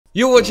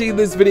You're watching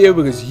this video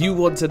because you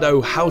want to know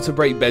how to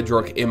break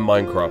Bedrock in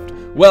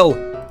Minecraft. Well,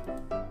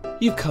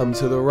 you've come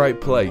to the right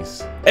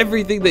place.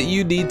 Everything that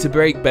you need to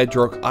break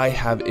Bedrock I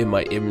have in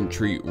my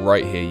inventory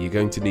right here. You're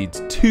going to need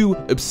 2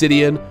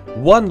 obsidian,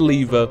 1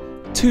 lever,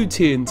 2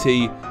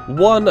 TNT,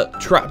 1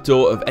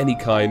 trapdoor of any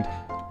kind,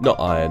 not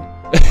iron,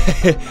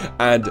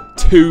 and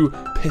 2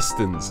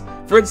 pistons.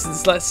 For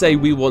instance, let's say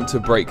we want to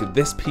break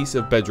this piece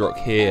of bedrock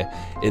here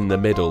in the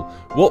middle.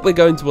 What we're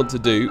going to want to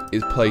do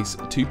is place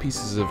 2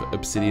 pieces of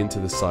obsidian to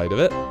the side of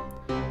it,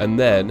 and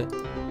then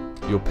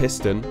your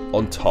piston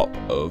on top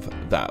of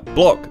that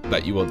block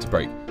that you want to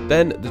break.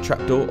 Then the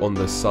trapdoor on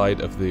the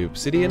side of the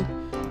obsidian,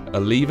 a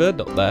lever,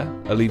 not there,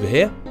 a lever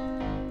here,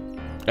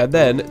 and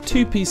then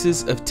 2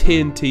 pieces of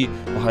TNT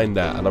behind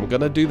there. And I'm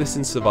going to do this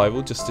in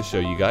survival just to show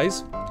you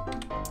guys.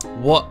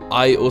 What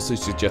I also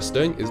suggest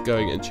doing is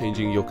going and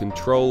changing your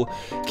control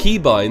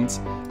keybinds,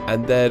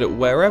 and then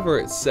wherever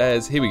it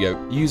says, here we go,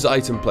 use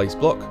item place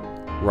block,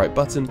 right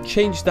button,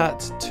 change that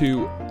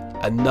to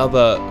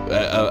another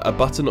a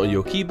button on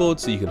your keyboard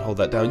so you can hold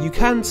that down. You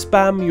can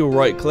spam your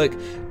right click,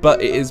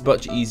 but it is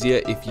much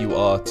easier if you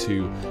are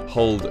to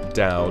hold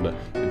down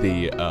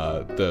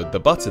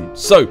the button.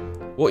 So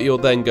what you're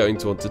then going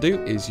to want to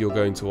do is you're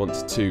going to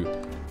want to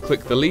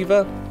click the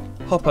lever,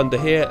 hop under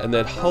here, and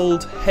then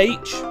hold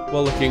H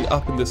while looking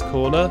up in this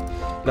corner.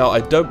 Now I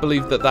don't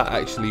believe that that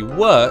actually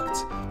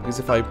worked, because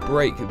if I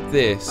break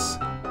this,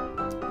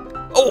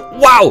 oh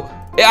wow,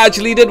 it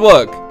actually did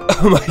work.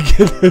 Oh my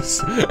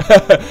goodness.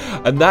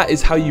 And that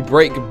is how you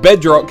break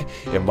Bedrock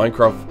in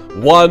Minecraft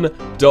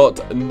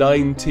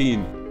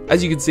 1.19.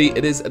 As you can see,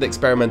 it is an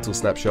experimental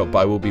snapshot, but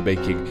I will be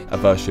making a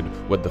version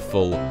when the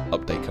full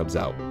update comes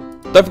out.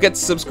 Don't forget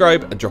to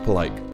subscribe and drop a like.